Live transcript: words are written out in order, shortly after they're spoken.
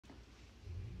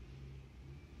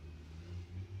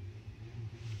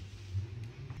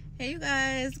Hey you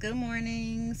guys, good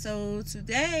morning. So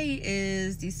today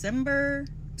is December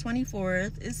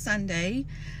 24th. It's Sunday.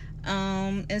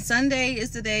 And Sunday is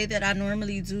the day that I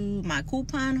normally do my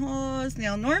coupon hauls.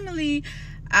 Now normally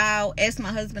I'll ask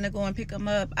my husband to go and pick them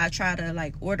up. I try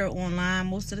to order online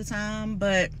most of the time,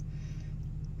 but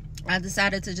I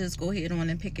decided to just go ahead on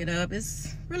and pick it up.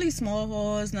 It's really small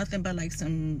hauls, nothing but like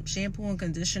some shampoo and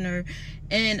conditioner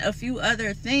and a few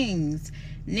other things.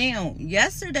 Now,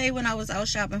 yesterday when I was out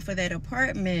shopping for that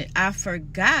apartment, I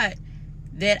forgot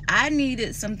that I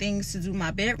needed some things to do my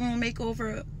bedroom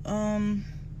makeover.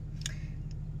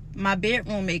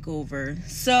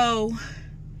 So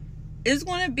it's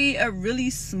going to be a really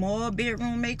small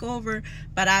bedroom makeover,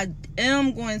 but I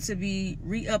am going to be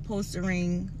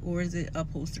reupholstering, or is it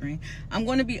upholstering? I'm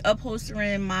going to be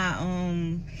upholstering my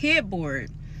headboard.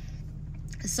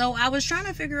 So I was trying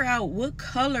to figure out what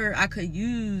color I could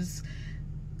use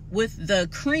with the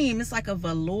cream. It's like a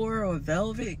velour or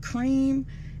velvet cream,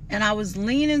 and I was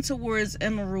leaning towards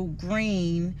emerald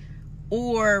green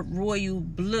or royal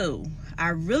blue. I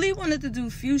really wanted to do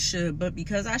fuchsia, but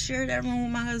because I share that room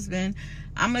with my husband,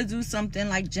 I'm gonna do something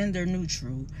like gender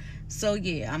neutral. So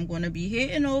yeah, I'm gonna be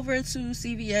heading over to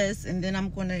CVS, and then I'm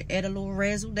gonna add a little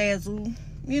razzle dazzle,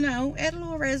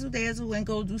 and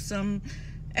go do some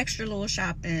extra little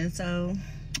shopping. So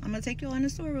I'm gonna take you on the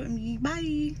store with me.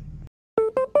 Bye.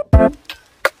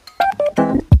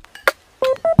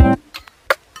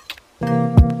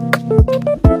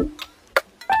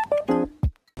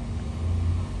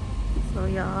 So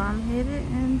y'all, I'm headed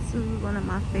into one of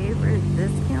my favorite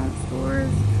discount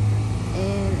stores,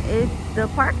 and the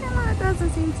parking lot doesn't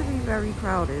seem to be very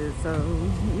crowded, so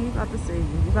we about to see.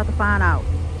 We about to find out.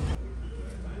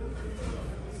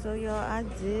 So y'all, I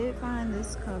did find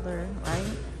this color,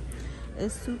 right?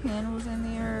 It's 2 panels in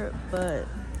there, but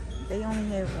they only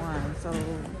have one. So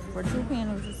for 2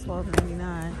 panels, it's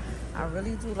 $12.99. I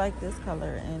really do like this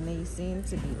color, and they seem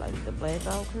to be like the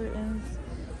blackout curtains,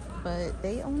 but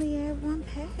they only have 1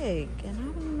 pack, and I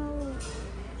don't know.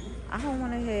 I don't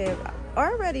want to have.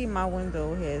 Already, my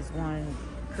window has 1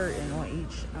 curtain on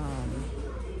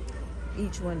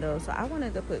each window, so I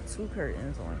wanted to put 2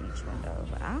 curtains on each window.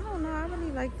 But I don't know. I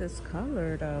really like this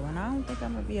color though, and I don't think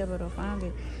I'm gonna be able to find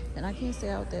it. And I can't stay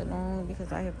out that long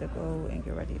because I have to go and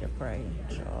get ready to pray,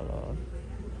 inshallah.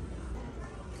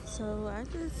 So I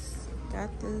just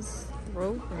got this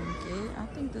throw blanket. I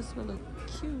think this will look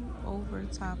cute over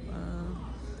top of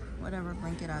whatever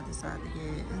blanket I decide to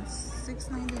get. It's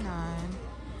 $6.99.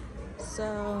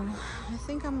 So I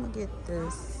think I'm gonna get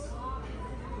this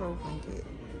throw blanket.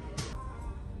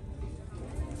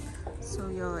 So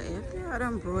y'all, after I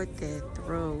done brought that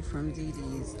throw from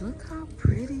DD's, look how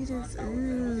pretty this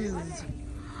is.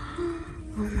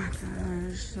 Oh my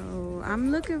gosh. So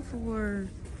I'm looking for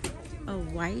a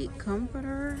white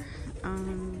comforter.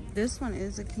 This one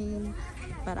is a king,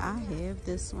 but I have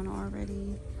this one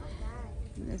already.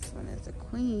 This one is a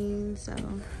queen, so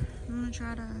I'm gonna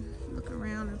try to look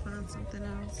around and find something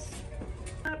else.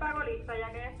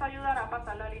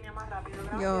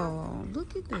 Yo,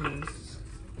 look at this.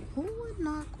 Who would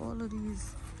knock all of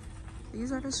these?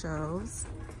 These are the shelves,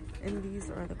 and these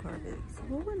are the carpets.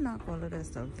 Who would knock all of that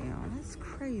stuff down? That's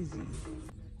crazy.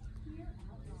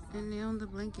 And now the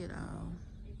blanket aisle.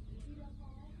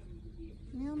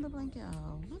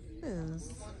 Look at this.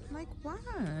 Like, why?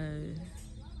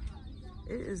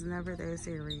 It is never that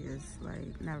serious.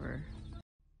 Like, never.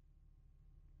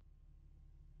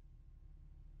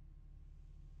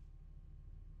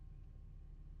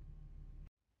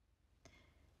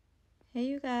 Hey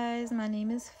you guys, my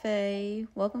name is Faye.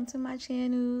 Welcome to my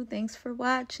channel. Thanks for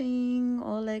watching,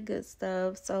 all that good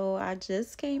stuff. So I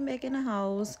just came back in the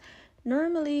house.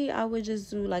 Normally I would just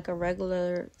do like a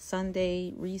regular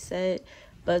Sunday reset,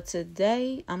 but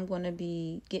today I'm going to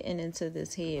be getting into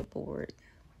this headboard.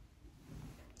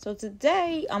 So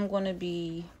today I'm going to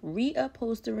be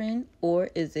reupholstering, or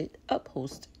is it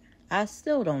upholstering? I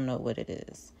still don't know what it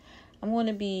is. I'm going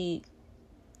to be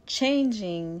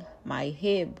changing my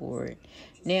headboard.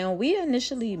 Now, we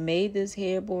initially made this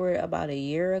headboard about a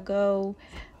year ago,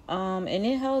 and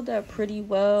it held up pretty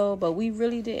well, but we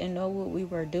really didn't know what we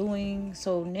were doing.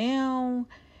 So now,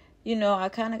 I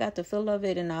kind of got the feel of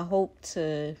it, and I hope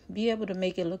to be able to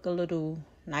make it look a little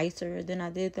nicer than I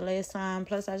did the last time.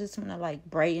 Plus, I just want to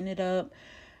brighten it up,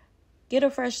 get a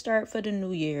fresh start for the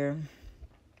new year.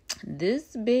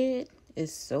 This bed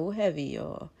is so heavy,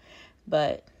 y'all,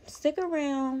 but stick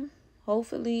around.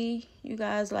 Hopefully you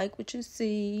guys like what you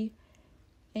see,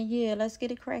 and yeah, let's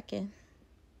get it cracking.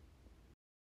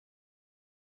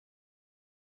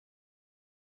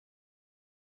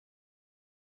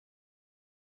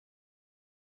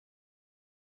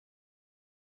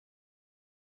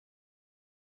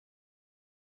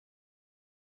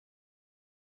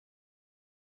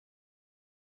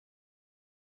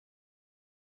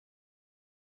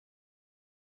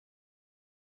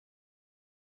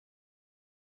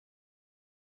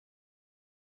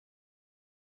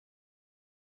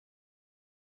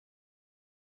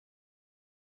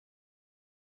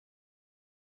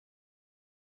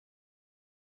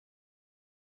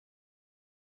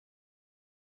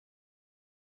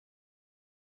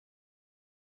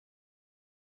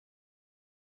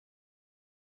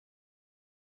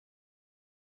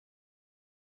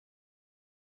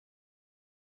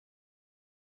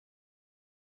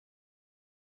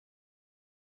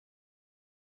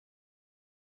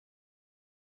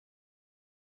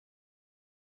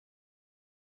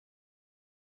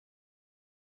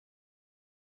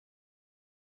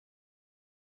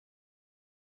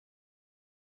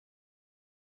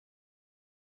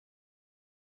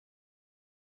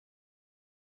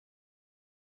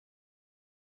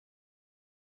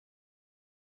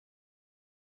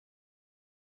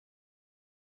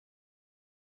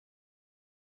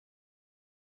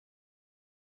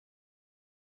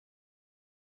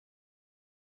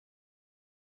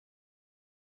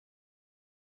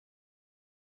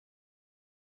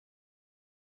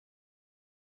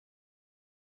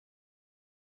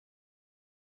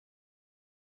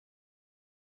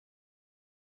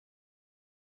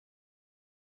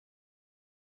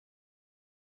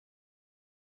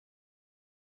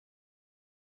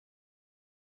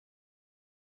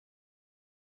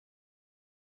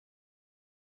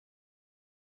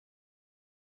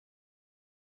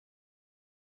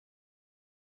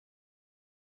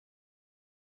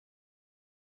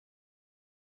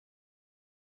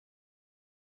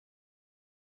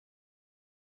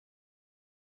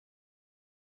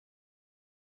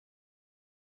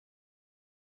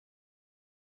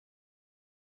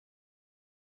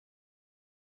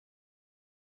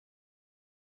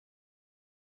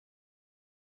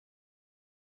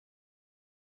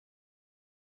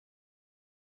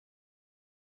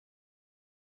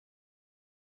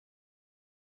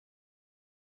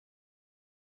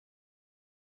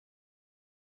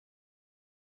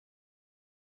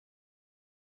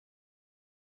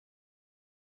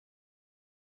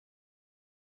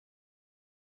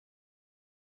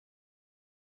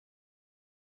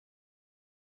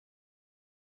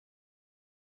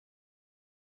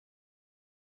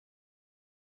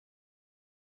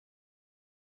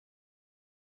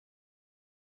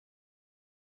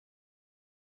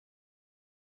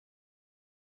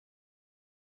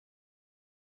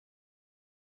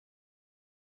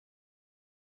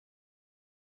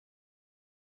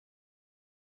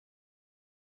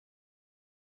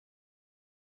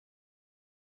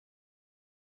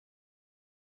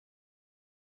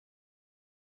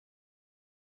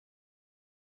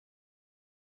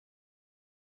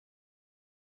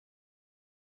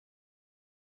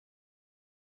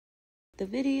 the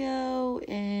video.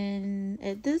 And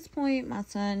at this point, my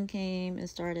son came and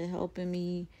started helping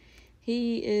me.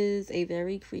 He is a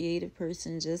very creative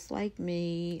person, just like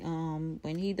me.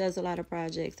 When he does a lot of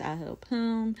projects, I help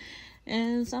him.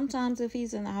 And sometimes if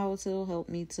he's in the house, he'll help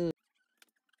me too.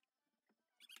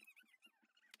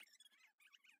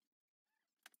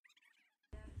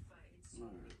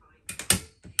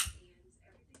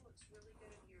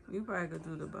 You probably could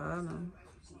do the bottom.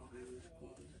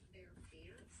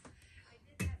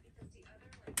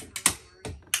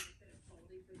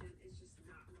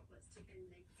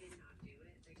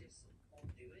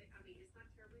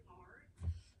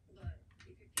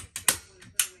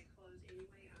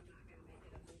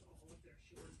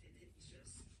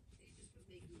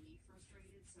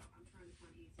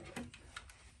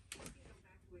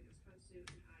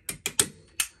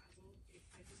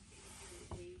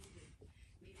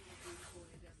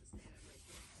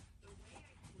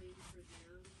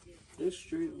 It's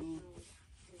straight, man.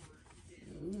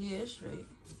 Yeah, it's straight.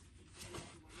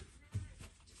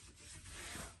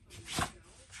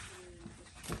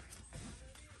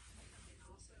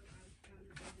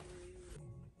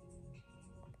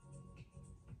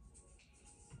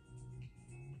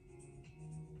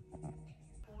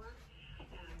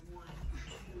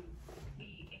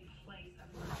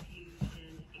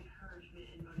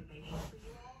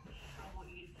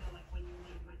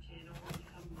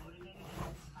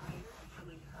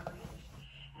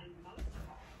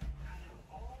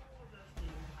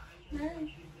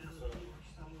 Hey.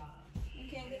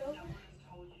 You can't get over?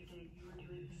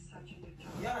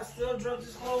 Yeah, I still dropped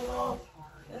his clothes off.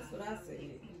 That's what I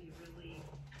said.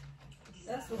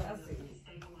 That's what I said.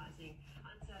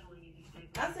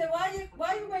 I said, why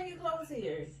you bring your clothes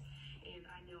here?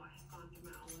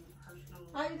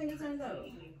 How you think it turns out?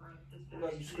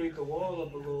 Like you scraped the wall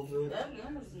up a little bit. That's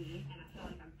honestly.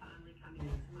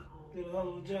 Did a hell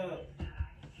of a job.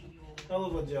 Hell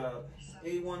of a job.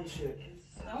 A1 shit.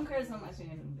 Don't curse on my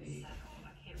channel, babe.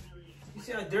 You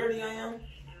see how dirty I am?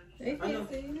 They can't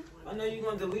see you. I know you're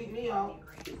gonna delete me out.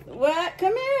 What?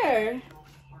 Come here.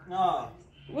 Nah.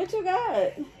 What you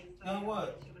got? Now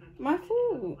what? My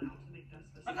food.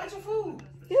 I got your food.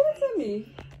 Give it to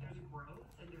me.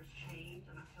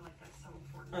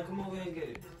 Alright, come over here and get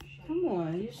it. Come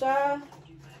on. You shy?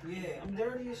 Yeah, I'm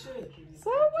dirty as shit.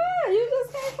 So what? You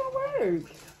just came from work.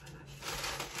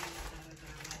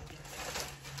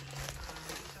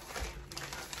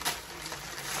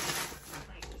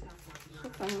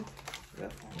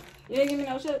 Yep. You didn't give me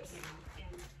no chips?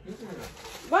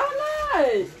 Mm-mm. Why not?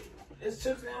 It's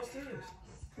chips downstairs.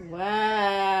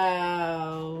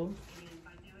 Wow.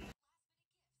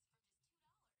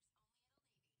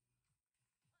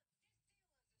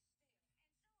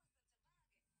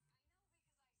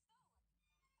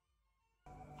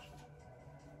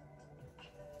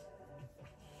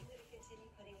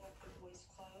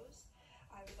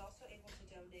 I was also able to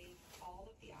donate all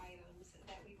of the items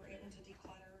that we were able to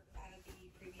declutter out of the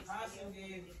previous Tyson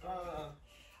video. gave,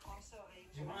 Also,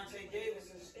 Javante gave us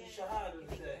his shahada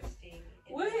today.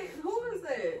 Wait, who is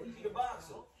that? He the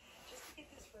boxer. Just to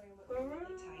get this room For really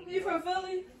real? tight. You from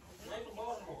Philly? I'm from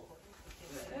Baltimore.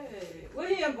 Hey. What,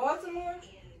 he in Baltimore? And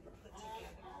put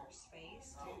together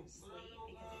space to sleep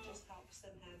because it just helps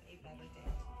them have a better day.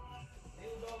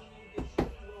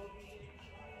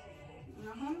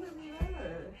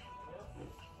 Alhamdulillah.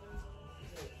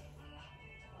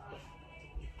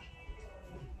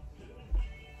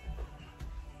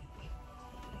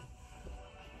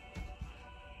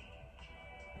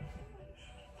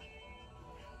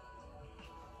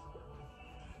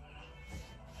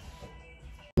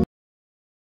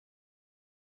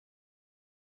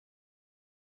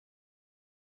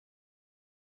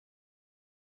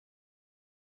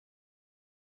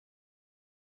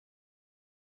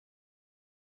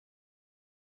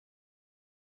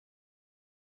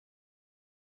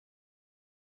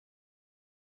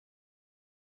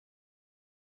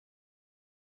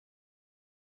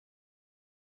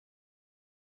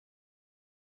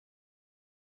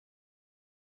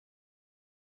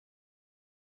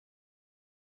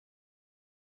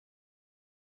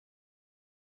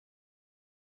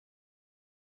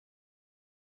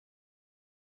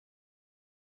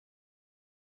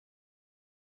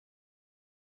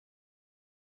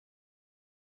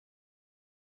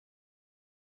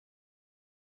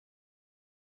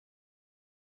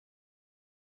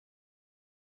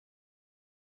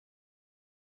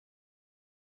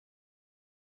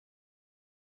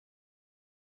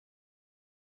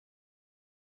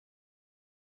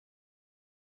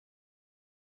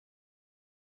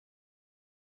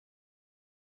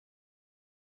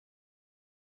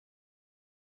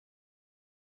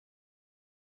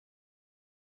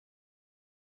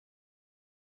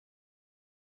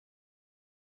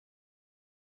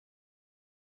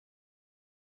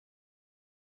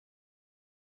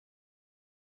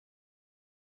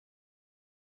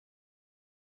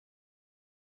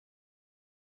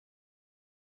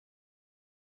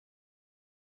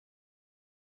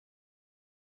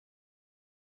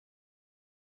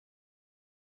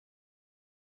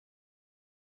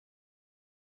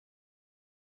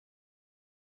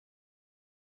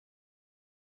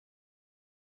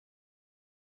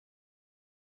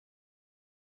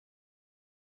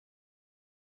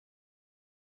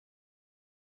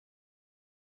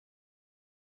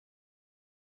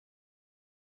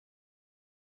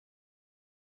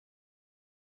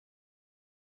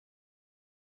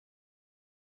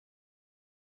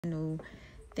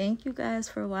 Thank you guys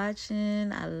for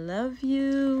watching. I love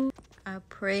you. I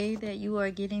pray that you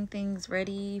are getting things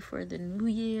ready for the new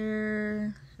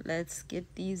year. Let's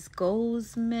get these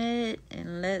goals met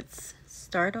and let's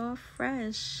start off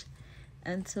fresh.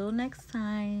 Until next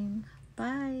time.